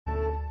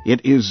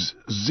It is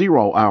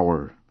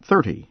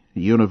 0:30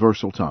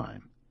 Universal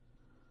Time.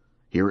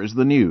 Here is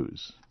the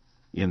news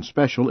in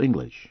special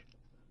English.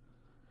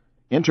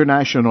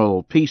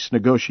 International peace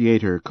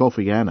negotiator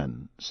Kofi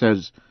Annan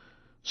says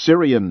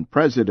Syrian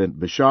President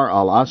Bashar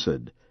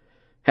al-Assad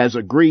has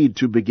agreed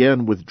to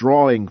begin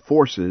withdrawing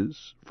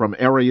forces from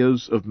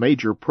areas of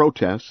major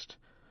protest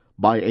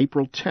by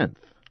April 10th.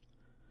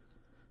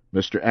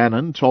 Mr.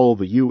 Annan told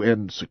the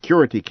UN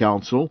Security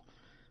Council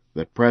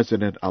that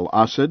President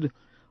al-Assad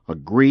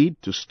agreed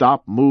to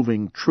stop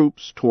moving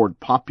troops toward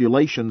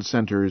population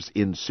centers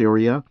in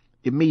Syria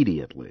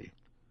immediately.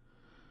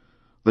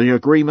 The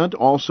agreement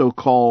also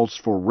calls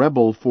for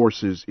rebel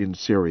forces in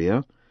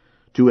Syria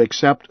to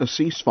accept a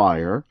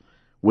ceasefire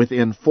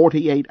within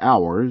 48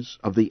 hours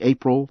of the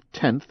April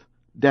 10th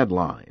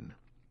deadline.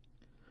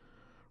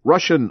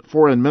 Russian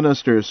Foreign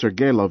Minister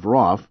Sergei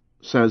Lavrov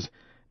says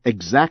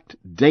exact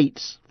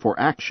dates for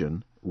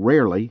action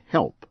rarely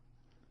help.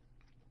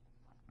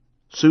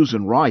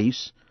 Susan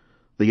Rice,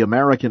 the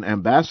American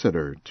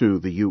ambassador to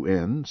the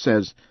UN,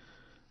 says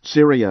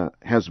Syria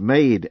has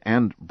made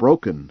and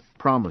broken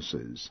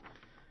promises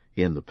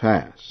in the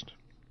past.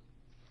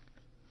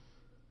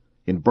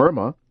 In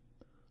Burma,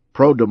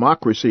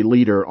 pro-democracy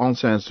leader Aung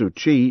San Suu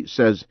Kyi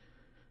says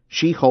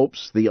she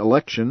hopes the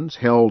elections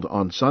held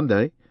on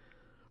Sunday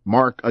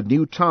mark a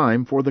new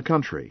time for the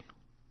country.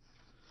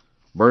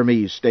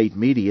 Burmese state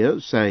media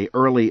say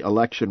early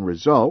election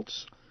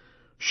results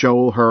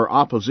show her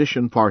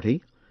opposition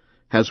party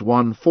has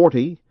won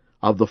 40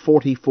 of the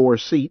 44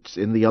 seats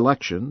in the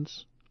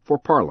elections for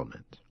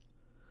parliament.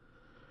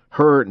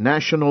 Her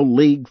National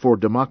League for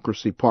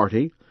Democracy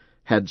party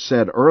had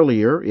said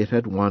earlier it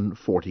had won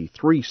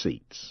 43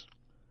 seats.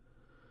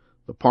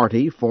 The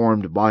party,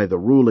 formed by the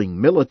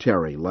ruling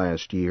military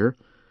last year,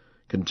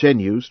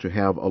 continues to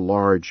have a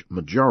large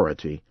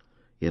majority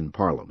in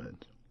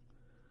parliament.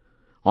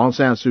 Aung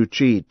San Suu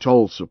Kyi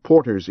told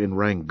supporters in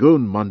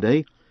Rangoon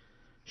Monday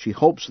she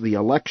hopes the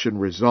election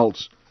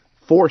results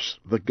force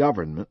the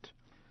government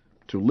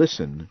to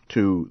listen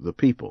to the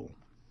people.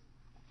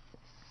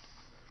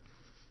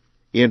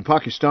 In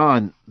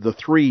Pakistan, the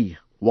 3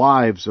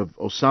 wives of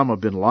Osama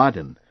bin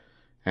Laden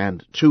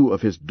and 2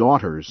 of his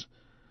daughters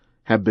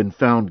have been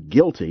found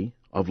guilty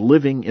of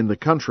living in the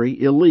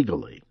country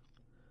illegally.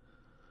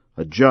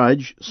 A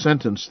judge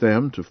sentenced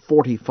them to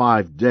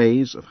 45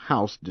 days of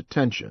house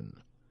detention.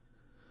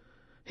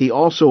 He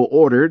also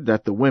ordered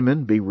that the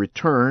women be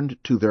returned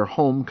to their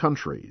home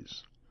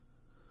countries.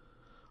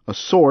 A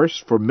source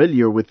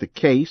familiar with the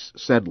case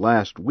said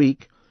last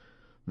week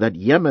that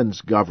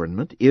Yemen's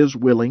government is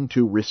willing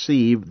to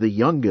receive the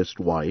youngest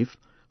wife,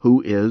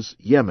 who is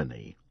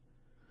Yemeni.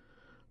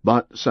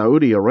 But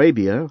Saudi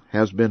Arabia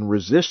has been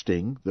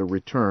resisting the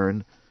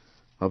return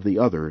of the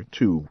other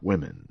 2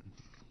 women.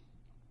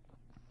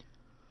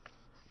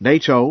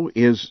 NATO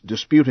is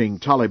disputing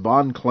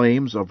Taliban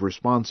claims of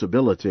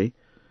responsibility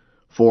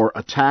for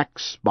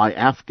attacks by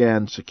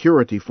Afghan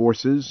security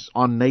forces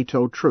on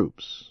NATO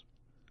troops.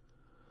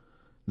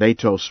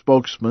 NATO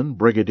spokesman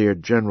Brigadier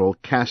General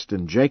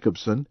Caston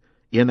Jacobson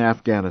in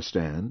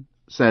Afghanistan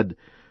said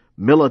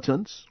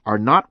militants are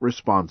not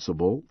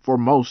responsible for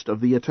most of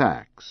the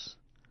attacks.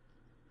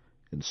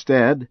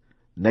 Instead,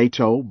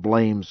 NATO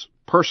blames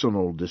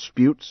personal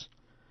disputes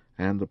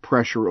and the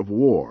pressure of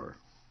war.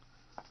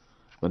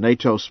 The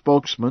NATO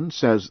spokesman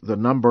says the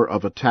number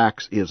of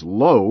attacks is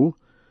low,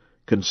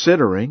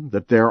 considering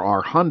that there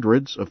are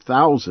hundreds of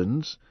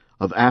thousands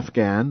of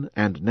Afghan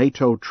and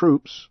NATO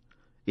troops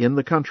in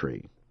the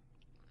country.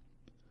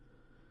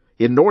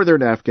 In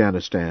northern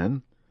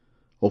Afghanistan,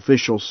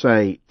 officials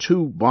say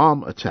 2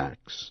 bomb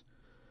attacks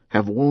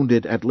have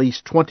wounded at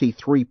least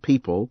 23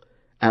 people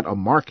at a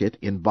market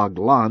in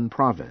Baghlan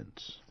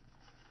province.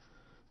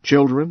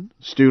 Children,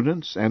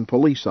 students, and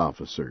police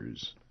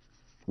officers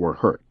were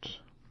hurt.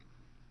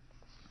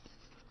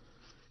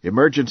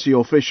 Emergency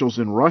officials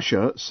in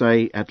Russia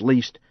say at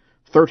least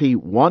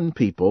 31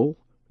 people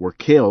were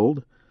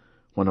killed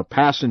when a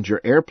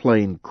passenger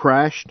airplane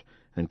crashed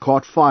and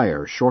caught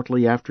fire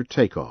shortly after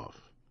takeoff.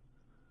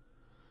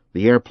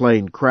 The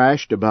airplane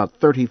crashed about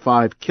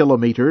 35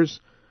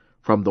 kilometers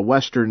from the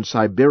western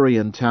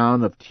Siberian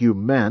town of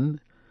Tyumen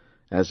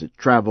as it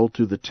traveled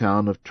to the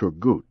town of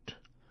Turgut.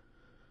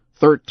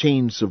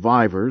 13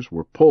 survivors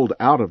were pulled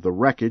out of the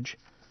wreckage,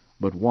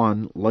 but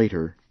 1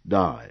 later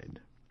died.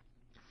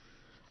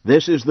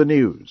 This is the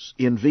news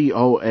in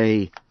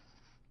VOA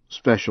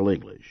Special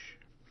English.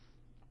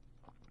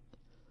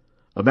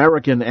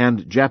 American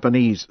and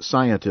Japanese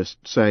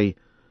scientists say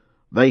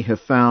they have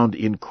found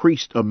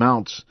increased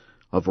amounts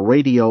of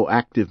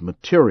radioactive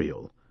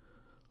material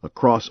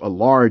across a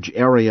large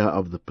area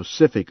of the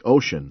Pacific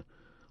Ocean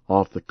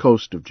off the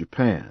coast of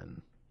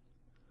Japan.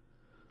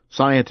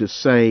 Scientists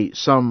say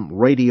some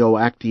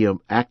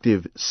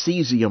radioactive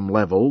cesium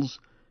levels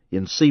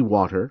in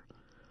seawater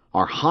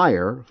are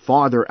higher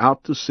farther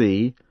out to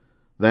sea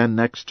than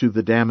next to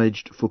the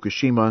damaged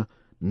Fukushima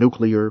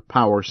nuclear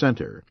power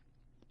center.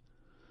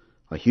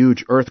 A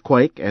huge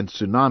earthquake and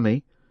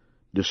tsunami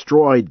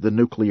destroyed the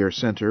nuclear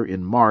center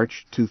in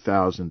March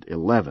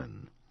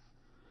 2011.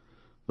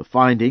 The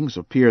findings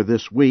appear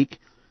this week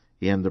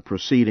in the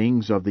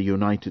Proceedings of the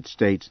United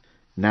States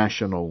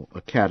National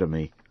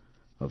Academy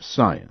of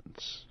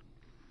Science.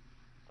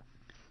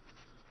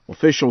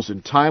 Officials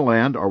in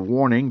Thailand are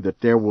warning that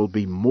there will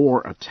be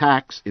more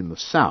attacks in the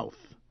south.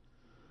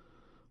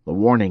 The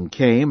warning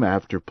came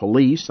after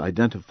police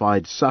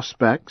identified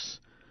suspects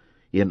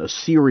in a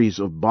series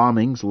of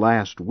bombings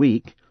last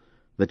week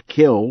that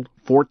killed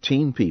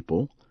 14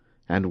 people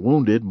and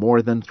wounded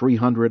more than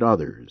 300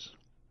 others.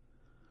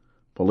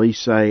 Police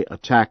say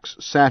attacks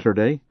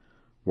Saturday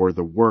were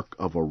the work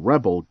of a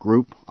rebel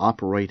group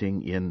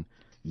operating in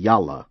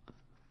Yala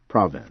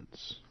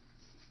province.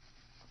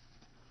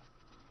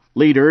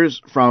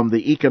 Leaders from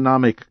the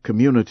Economic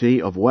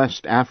Community of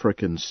West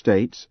African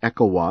States,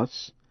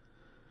 ECOWAS,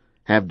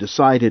 have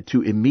decided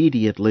to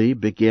immediately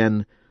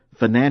begin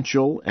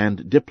financial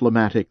and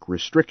diplomatic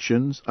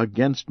restrictions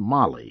against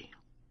Mali.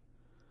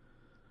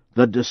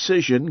 The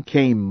decision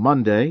came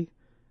Monday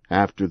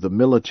after the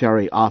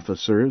military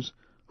officers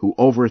who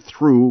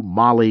overthrew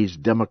Mali's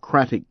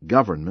democratic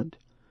government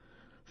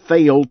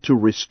failed to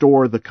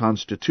restore the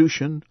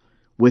constitution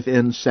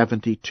within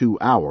 72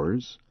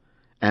 hours,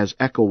 as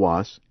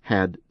ECOWAS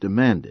had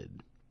demanded.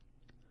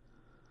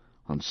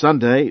 On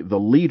Sunday, the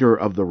leader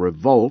of the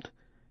revolt,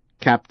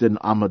 Captain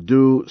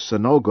Amadou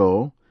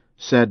Sanogo,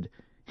 said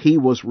he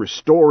was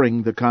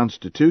restoring the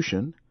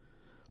Constitution,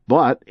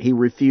 but he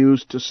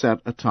refused to set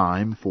a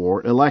time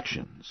for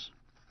elections.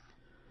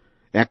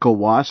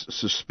 ECOWAS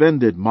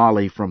suspended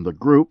Mali from the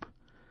group,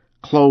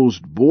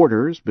 closed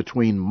borders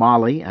between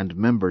Mali and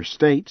member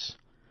states,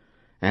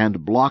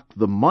 and blocked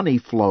the money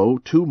flow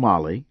to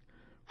Mali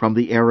from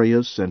the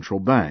area's central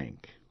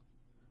bank.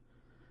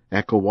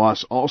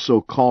 ECOWAS also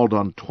called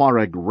on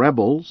Tuareg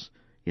rebels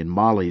in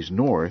Mali's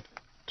north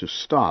to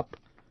stop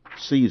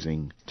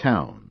seizing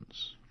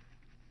towns.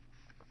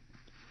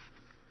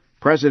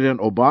 President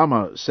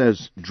Obama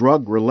says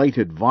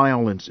drug-related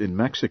violence in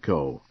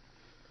Mexico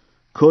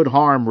could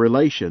harm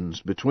relations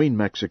between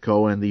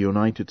Mexico and the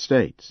United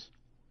States.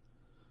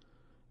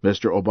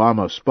 Mr.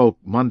 Obama spoke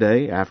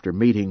Monday after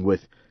meeting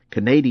with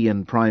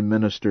Canadian Prime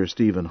Minister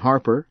Stephen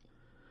Harper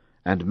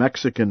and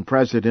Mexican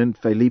President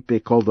Felipe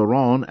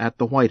Calderón at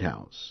the White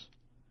House.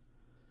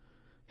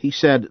 He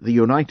said the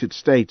United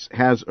States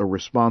has a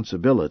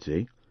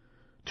responsibility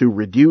to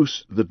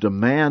reduce the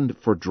demand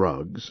for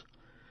drugs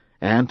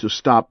and to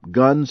stop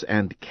guns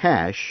and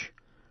cash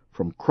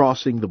from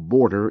crossing the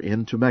border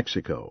into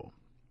Mexico.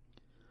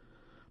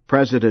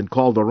 President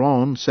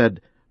Calderón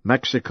said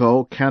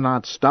Mexico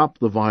cannot stop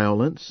the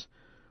violence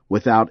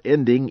without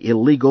ending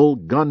illegal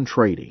gun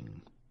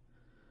trading.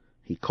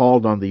 He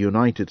called on the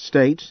United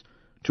States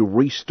to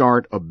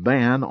restart a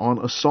ban on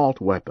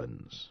assault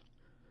weapons.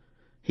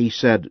 He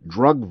said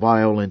drug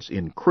violence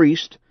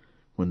increased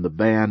when the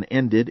ban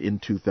ended in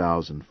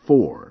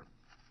 2004.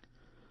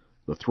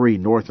 The three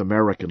North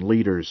American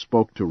leaders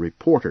spoke to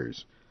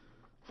reporters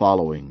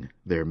following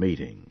their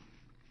meeting.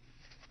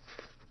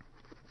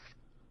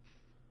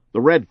 The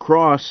Red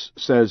Cross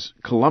says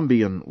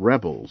Colombian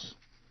rebels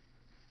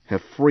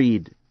have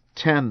freed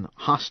 10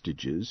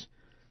 hostages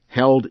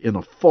held in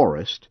a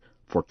forest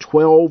for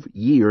 12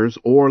 years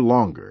or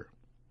longer.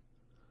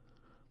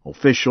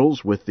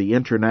 Officials with the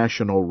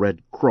International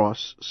Red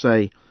Cross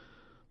say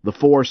the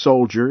 4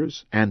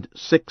 soldiers and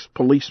 6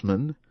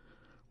 policemen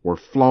were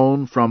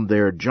flown from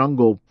their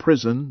jungle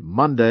prison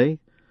Monday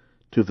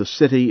to the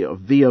city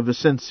of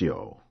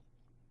Villavicencio.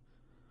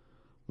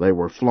 They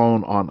were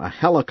flown on a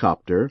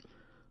helicopter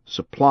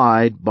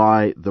supplied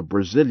by the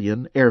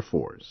Brazilian Air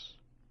Force.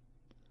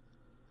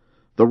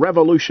 The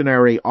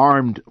Revolutionary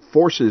Armed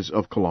Forces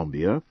of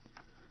Colombia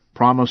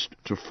promised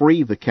to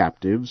free the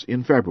captives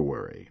in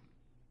February.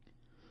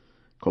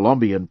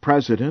 Colombian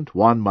President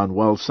Juan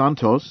Manuel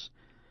Santos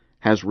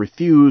has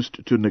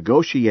refused to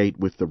negotiate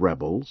with the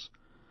rebels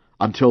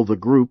until the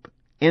group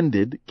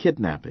ended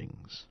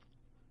kidnappings.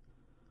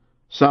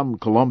 Some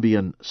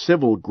Colombian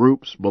civil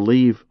groups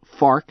believe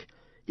FARC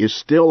is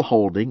still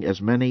holding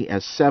as many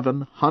as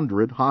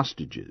 700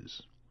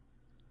 hostages.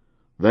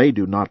 They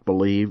do not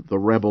believe the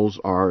rebels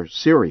are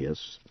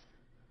serious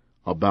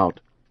about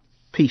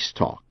peace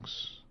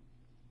talks.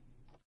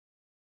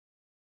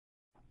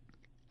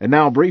 And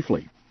now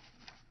briefly,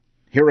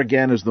 here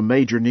again is the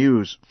major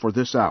news for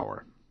this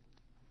hour.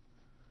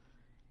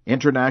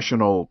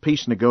 International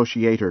peace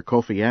negotiator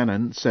Kofi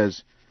Annan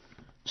says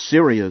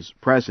Syria's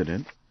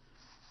president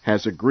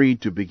has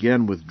agreed to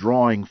begin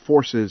withdrawing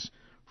forces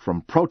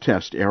from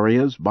protest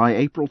areas by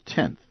April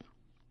 10th.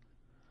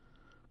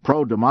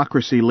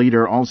 Pro-democracy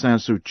leader Aung San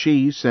Suu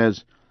Kyi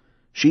says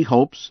she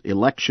hopes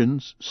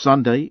elections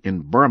Sunday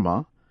in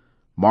Burma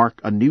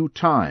mark a new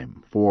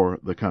time for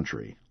the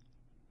country.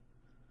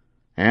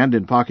 And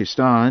in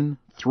Pakistan,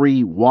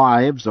 3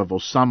 wives of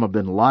Osama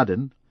bin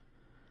Laden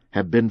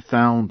have been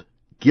found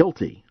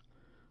guilty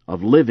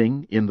of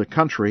living in the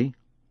country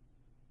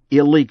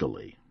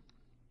illegally.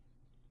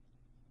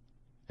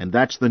 And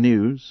that's the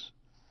news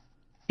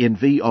in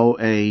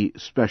VOA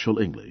Special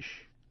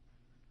English.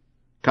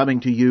 coming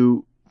to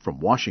you from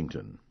Washington.